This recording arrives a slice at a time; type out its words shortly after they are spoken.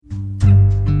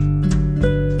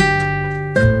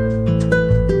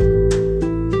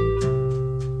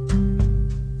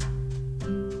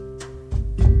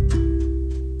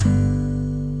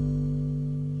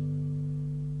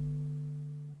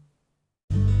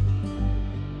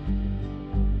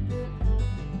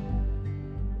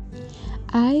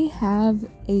I have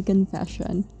a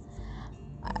confession.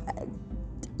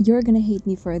 You're gonna hate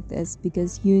me for this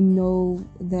because you know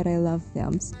that I love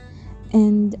films.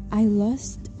 And I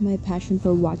lost my passion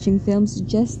for watching films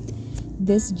just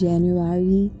this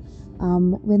January.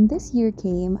 When this year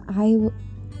came,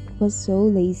 was so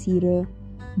lazy to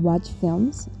watch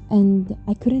films, and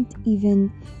I couldn't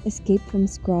even escape from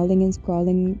scrolling and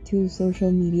scrolling to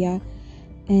social media.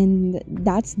 And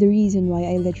that's the reason why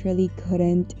I literally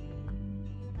couldn't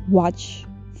watch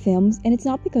films. And it's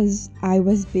not because I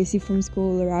was busy from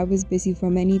school or I was busy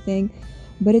from anything,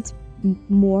 but it's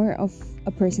more of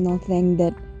a personal thing.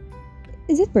 That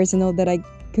is it personal that I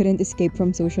couldn't escape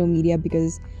from social media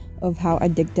because of how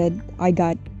addicted I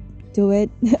got to it.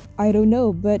 I don't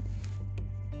know, but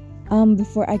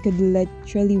before I could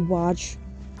literally watch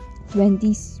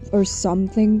 20 or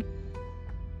something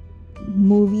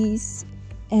movies,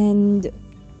 and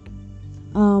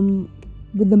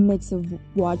with the mix of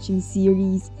watching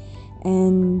series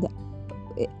and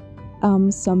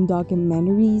some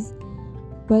documentaries.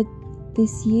 But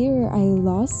this year I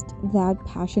lost that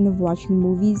passion of watching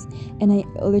movies, and I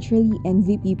literally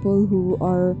envy people who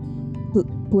are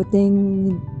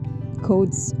putting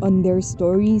quotes on their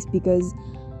stories because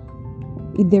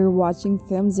they're watching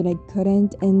films and I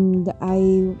couldn't. And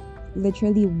I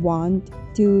literally want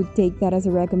to take that as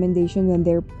a recommendation when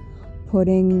they're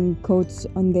putting quotes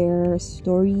on their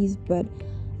stories, but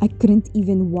I couldn't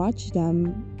even watch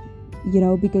them,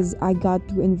 because I got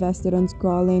too invested on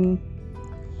scrolling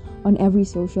on every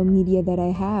social media that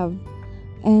I have.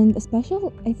 And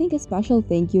I think a special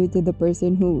thank you to the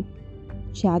person who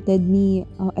chatted me,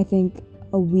 I think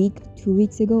 2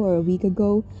 weeks ago or a week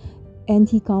ago, and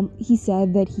he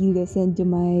said that he listened to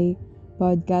my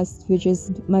podcast, which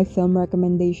is my film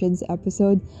recommendations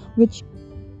episode, which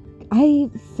I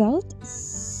felt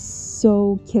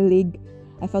so killing.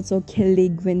 I felt so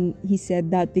killing when he said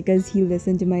that, because he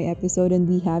listened to my episode and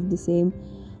we have the same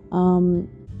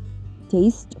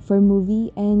taste for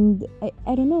movie. And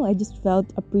I don't know, I just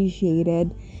felt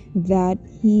appreciated that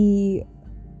he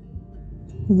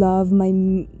loved my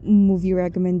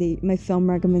my film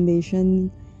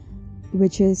recommendation,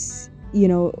 which is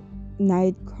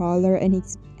Nightcrawler,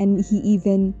 and he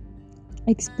even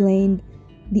explained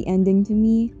the ending to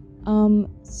me.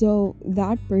 So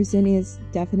that person is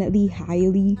definitely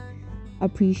highly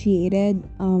appreciated.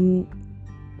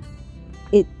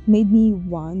 It made me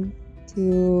want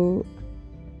to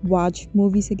watch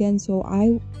movies again. So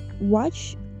I'm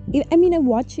watching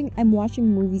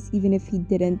movies even if he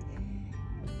didn't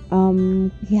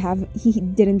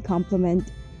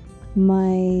compliment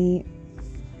my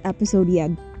episode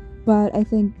yet. But I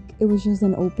think it was just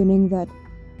an opening that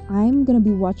I'm gonna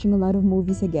be watching a lot of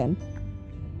movies again.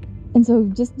 And so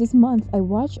just this month I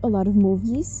watched a lot of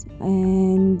movies,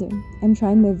 and I'm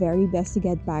trying my very best to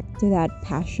get back to that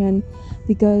passion,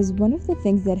 because one of the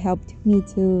things that helped me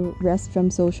to rest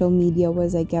from social media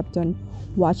was I kept on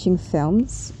watching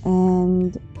films,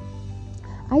 and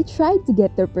I tried to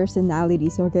get their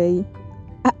personalities, okay?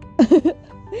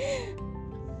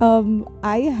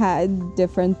 I had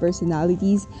different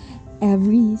personalities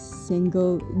every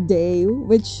single day,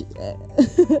 which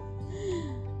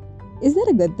is that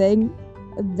a good thing?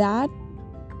 That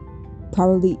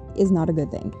probably is not a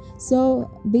good thing. So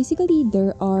basically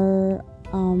these are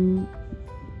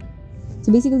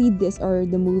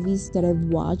the movies that I've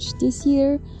watched this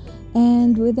year.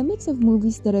 And with the mix of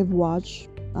movies that I've watched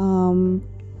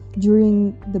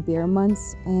during the bear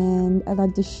months, and I'd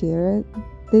like to share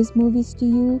these movies to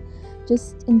you,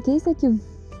 just in case like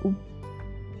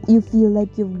you feel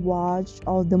like you've watched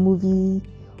all the movies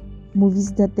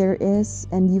that there is,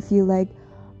 and you feel like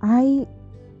I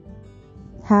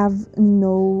have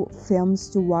no films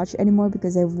to watch anymore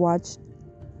because I've watched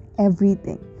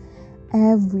everything.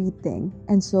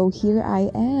 And so here I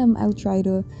am. I'll try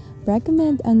to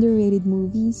recommend underrated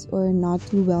movies or not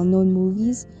too well-known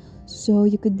movies, so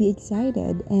you could be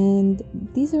excited. And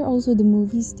these are also the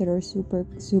movies that are super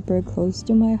super close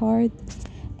to my heart,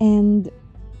 and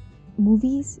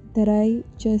movies that I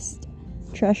just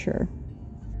treasure.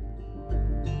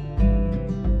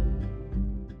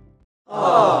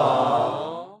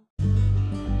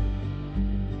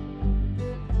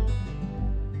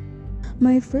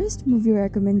 My first movie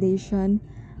recommendation,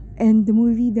 and the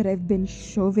movie that I've been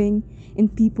shoving in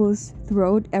people's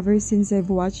throat ever since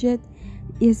I've watched it,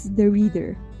 is The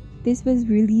Reader. This was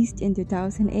released in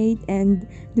 2008, and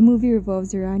the movie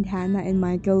revolves around Hannah and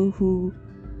Michael, who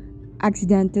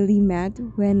accidentally met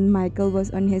when Michael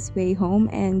was on his way home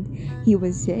and he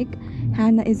was sick.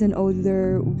 Hannah is an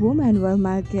older woman while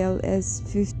Michael is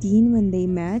 15 when they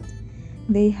met.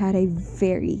 They had a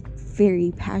very,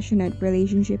 very passionate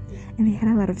relationship, and they had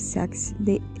a lot of sex.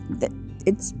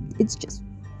 It's just,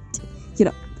 you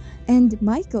know. And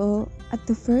Michael, at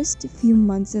the first few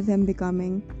months of him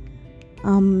becoming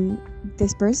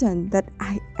this person that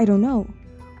I don't know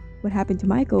what happened to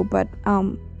Michael, but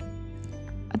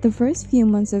at the first few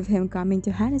months of him coming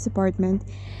to Hannah's apartment,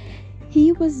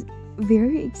 he was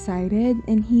very excited,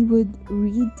 and he would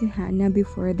read to Hannah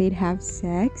before they'd have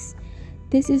sex.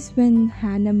 This is when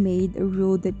Hannah made a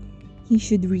rule that he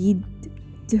should read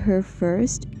to her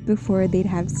first before they'd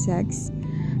have sex.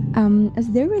 As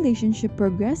their relationship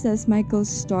progresses, Michael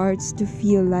starts to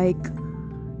feel like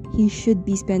he should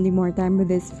be spending more time with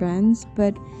his friends,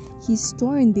 but he's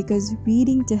torn because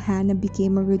reading to Hannah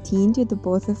became a routine to the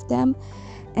both of them,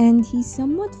 and he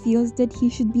somewhat feels that he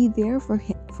should be there for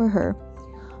her.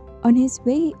 On his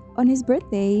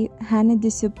birthday, Hannah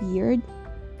disappeared,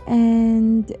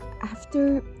 and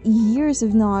after years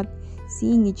of not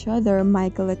seeing each other,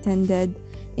 Michael attended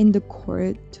in the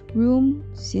courtroom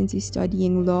since he's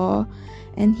studying law,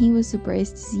 and he was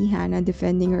surprised to see Hannah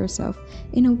defending herself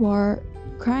in a war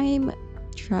crime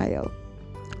trial.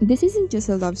 This isn't just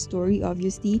a love story,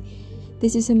 obviously.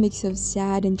 This is a mix of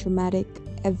sad and traumatic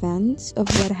events of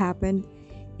what happened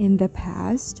in the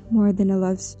past, more than a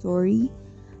love story.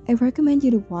 I recommend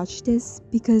you to watch this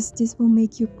because this will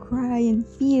make you cry and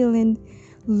feel and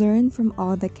learn from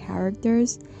all the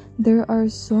characters. There are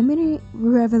so many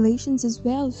revelations as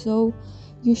well, so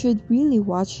you should really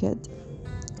watch it.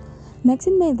 Next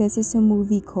in my list is a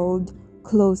movie called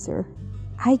Closer.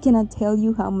 I cannot tell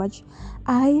you how much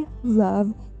I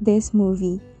love this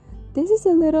movie. This is a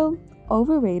little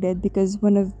overrated because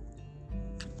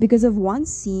of one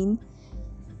scene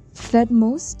that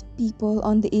most people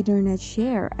on the internet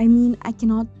share. I mean, I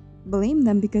cannot blame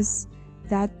them because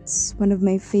that's one of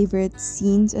my favorite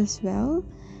scenes as well.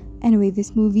 Anyway,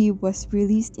 this movie was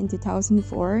released in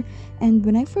 2004, and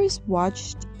when I first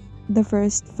watched the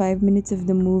first 5 minutes of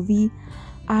the movie,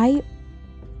 I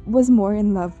was more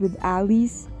in love with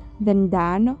Alice than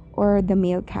Dan, or the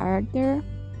male character.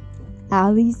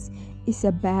 Alice is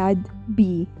a bad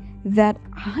bee that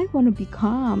I want to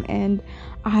become, and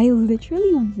I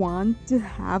literally want to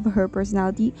have her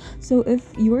personality. So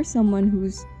if you're someone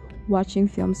who's watching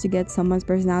films to get someone's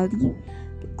personality,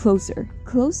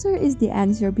 Closer is the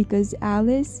answer, because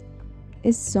Alice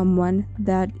is someone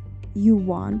that you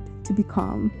want to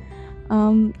become.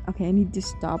 Okay, I need to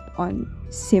stop on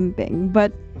simping,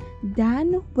 but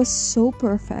Dan was so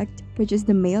perfect, which is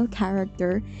the male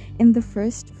character, in the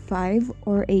first 5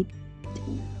 or 8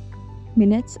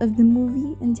 minutes of the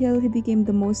movie, until he became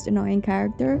the most annoying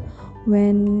character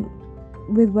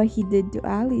with what he did to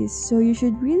Alice. So you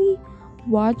should really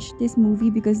watch this movie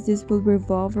because this will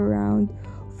revolve around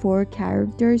 4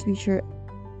 characters, which are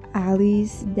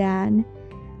Alice, Dan,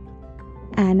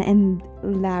 Anna, and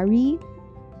Larry.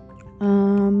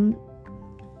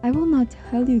 I will not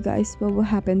tell you guys what will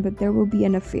happen, but there will be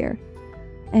an affair,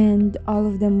 and all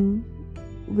of them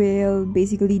will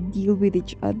basically deal with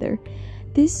each other.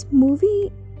 This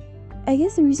movie, I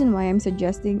guess the reason why I'm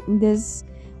suggesting this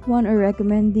one or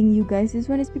recommending you guys this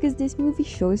one is because this movie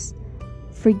shows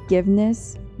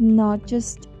forgiveness, not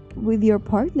just with your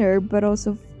partner, but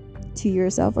also to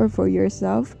yourself or for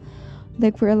yourself.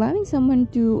 Like, for allowing someone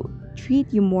to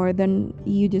treat you more than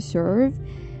you deserve,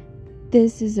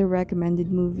 this is a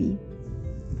recommended movie.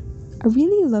 A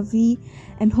really lovely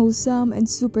and wholesome and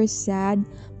super sad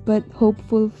but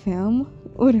hopeful film.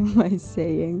 What am I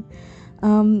saying?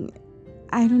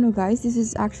 I don't know, guys. This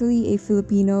is actually a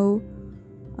Filipino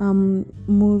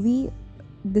movie,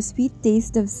 The Sweet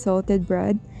Taste of Salted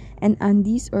Bread and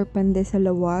Andis or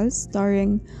Pandesalawal,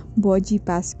 starring Boji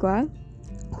Pascua,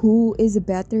 who is a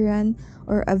veteran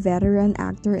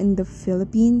actor in the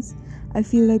Philippines. I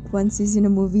feel like once he's in a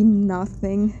movie,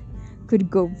 nothing could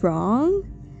go wrong.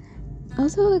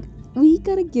 Also, we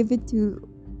gotta give it to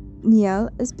Miel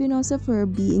Espinosa for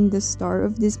being the star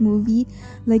of this movie.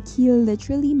 Like, he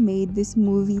literally made this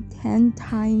movie 10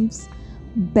 times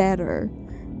better.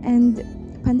 And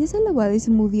Pandesalawal is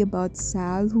a movie about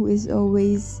Sal, who is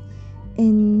always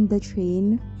in the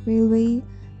train railway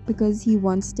because he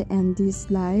wants to end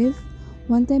his life.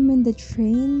 One time when the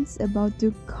train's about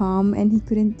to come and he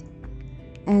couldn't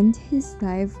end his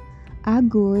life,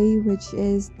 Agoy, which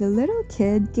is the little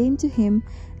kid, came to him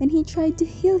and he tried to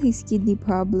heal his kidney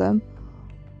problem,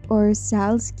 or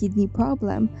Sal's kidney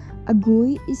problem.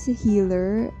 Agoy is a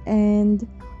healer, and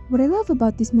what I love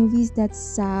about this movie is that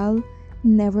Sal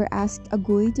never asked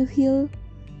Agoy to heal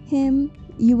him.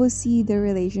 You will see the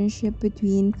relationship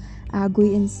between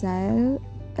Agoy and Sal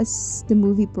as the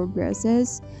movie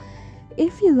progresses.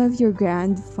 If you love your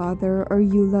grandfather or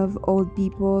you love old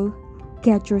people,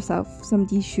 get yourself some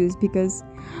tissues because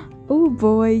oh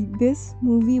boy, this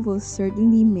movie will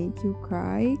certainly make you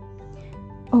cry.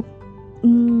 Oh,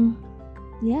 mm,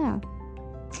 yeah.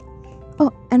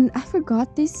 Oh, and I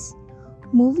forgot this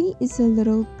movie is a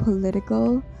little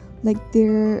political. Like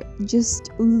they're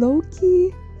just low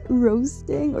key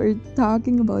roasting or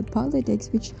talking about politics,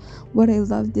 which what I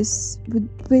love this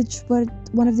which what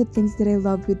one of the things that I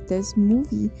love with this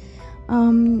movie.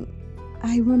 Um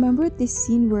I remember this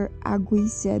scene where Agui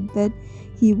said that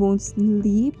he won't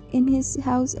sleep in his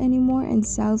house anymore and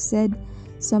Sal said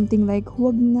something like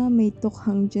huwag na may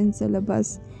tukhang dyan sa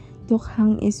labas.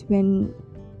 Tukhang is when,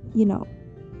 you know,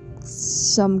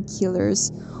 some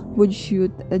killers would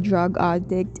shoot a drug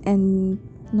addict, and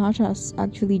not just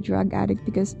actually drug addict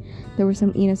because there were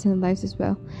some innocent lives as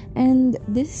well. And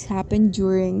this happened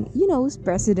during, you know, his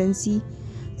presidency.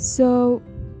 So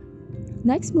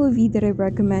next movie that I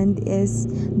recommend is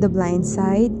The Blind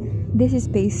Side. This is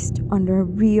based on a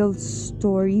real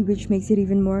story, which makes it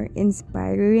even more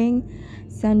inspiring.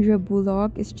 Sandra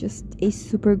Bullock is just a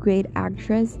super great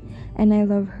actress, and I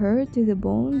love her to the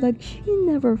bone. Like, she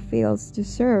never fails to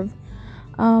serve.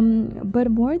 But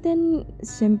more than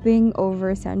simping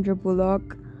over Sandra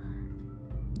Bullock,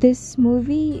 this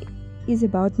movie is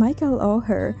about Michael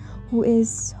O'Hare, who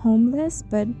is homeless,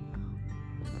 but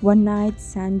one night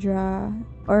Sandra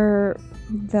or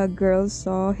the girl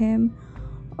saw him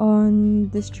on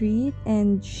the street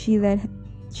and she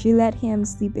let him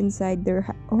sleep inside their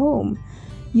home.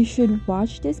 You should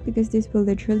watch this because this will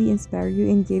literally inspire you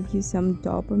and give you some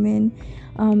dopamine.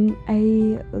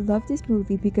 I love this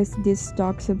movie because this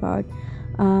talks about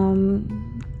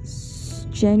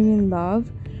genuine love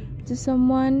to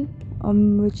someone,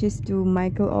 which is to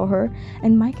Michael O'Hare.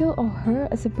 And Michael O'Hare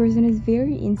as a person is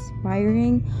very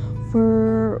inspiring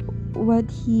for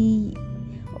what he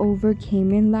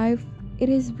overcame in life. It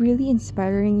is really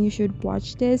inspiring. You should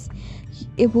watch this.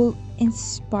 It will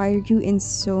inspire you in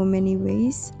so many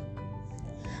ways.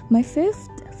 My fifth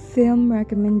film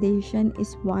recommendation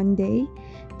is One Day.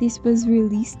 This was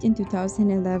released in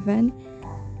 2011.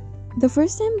 The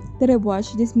first time that I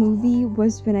watched this movie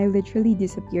was when I literally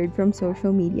disappeared from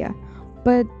social media.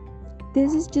 But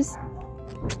this is just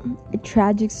a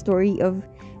tragic story of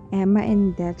Emma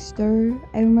and Dexter.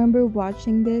 I remember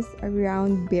watching this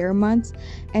around bare months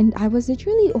and I was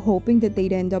literally hoping that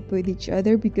they'd end up with each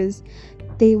other because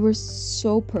they were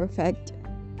so perfect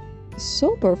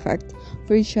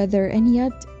for each other, and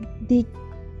yet they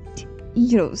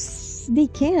they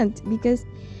can't because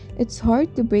it's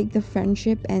hard to break the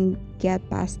friendship and get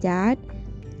past that.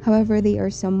 However, they are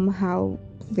somehow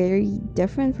very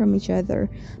different from each other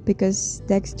because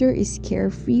Dexter is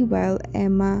carefree while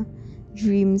Emma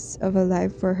dreams of a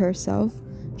life for herself.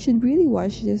 You should really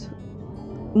watch this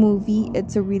movie.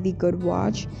 It's a really good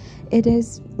watch. It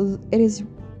is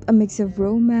a mix of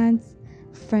romance,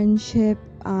 friendship.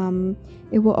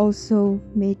 It will also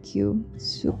make you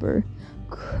super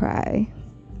cry.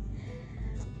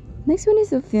 Next one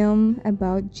is a film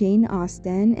about Jane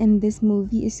Austen, and this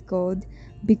movie is called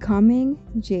Becoming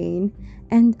Jane.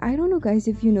 And I don't know, guys,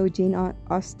 if you know Jane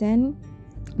Austen,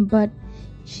 but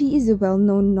she is a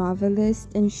well-known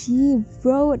novelist and she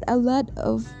wrote a lot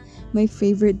of my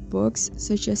favorite books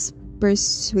such as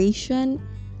Persuasion,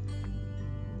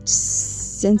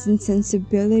 Sense and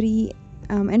Sensibility,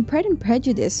 and Pride and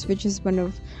Prejudice, which is one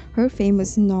of her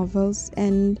famous novels.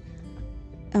 And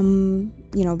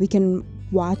we can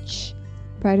watch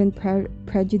Pride and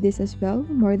Prejudice as well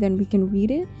more than we can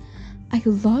read it. I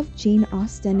love Jane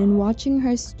Austen, and watching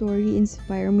her story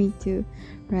inspired me to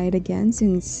write again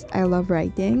since I love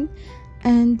writing,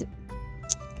 and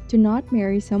to not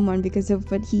marry someone because of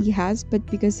what he has but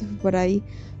because of what I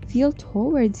feel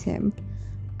towards him.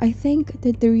 I think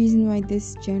that the reason why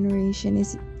this generation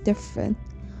is different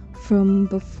from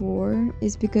before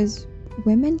is because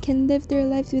women can live their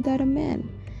lives without a man.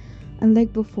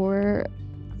 Unlike before,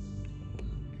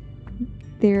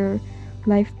 their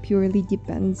life purely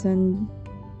depends on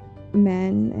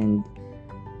men, and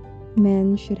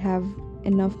men should have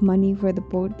enough money for the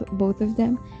both of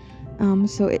them.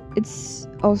 So it's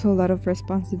also a lot of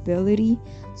responsibility.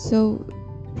 So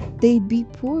they'd be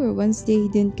poor once they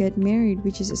didn't get married,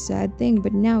 which is a sad thing.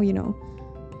 But now, you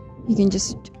can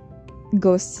just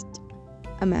ghost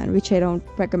a man, which I don't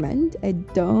recommend. I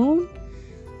don't.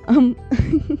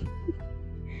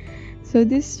 So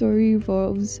this story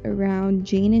revolves around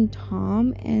Jane and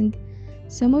Tom, and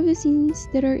some of the scenes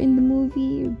that are in the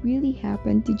movie really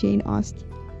happened to Jane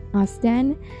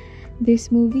Austen. This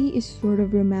movie is sort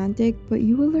of romantic, but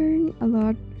you will learn a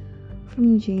lot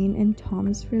from Jane and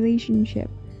Tom's relationship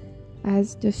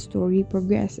as the story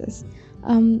progresses.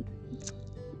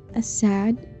 As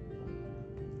sad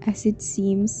as it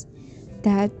seems,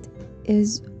 that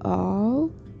is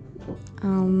all.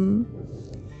 I'm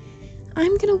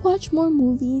gonna watch more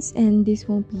movies, and this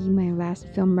won't be my last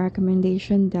film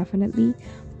recommendation, definitely.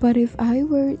 But if I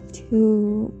were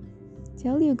to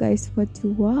tell you guys what to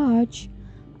watch,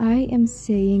 I am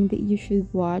saying that you should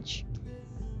watch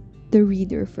The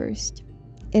Reader first.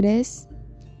 It is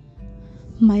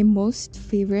my most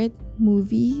favorite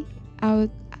movie out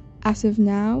as of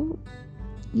now.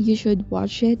 You should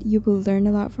watch it. You will learn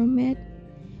a lot from it.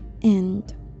 And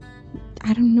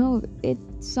I don't know,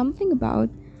 it's something about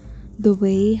the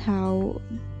way how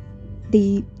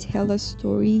they tell a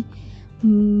story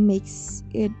makes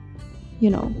it,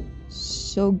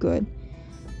 so good.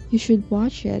 You should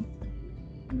watch it.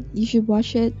 You should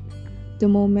watch it the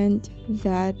moment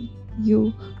that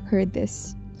you heard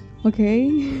this.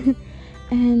 Okay?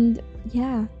 And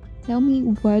yeah, tell me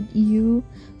what you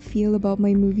feel about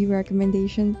my movie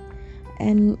recommendations.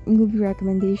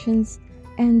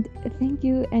 And thank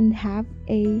you, and have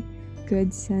a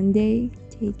good Sunday.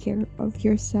 Take care of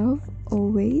yourself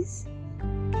always.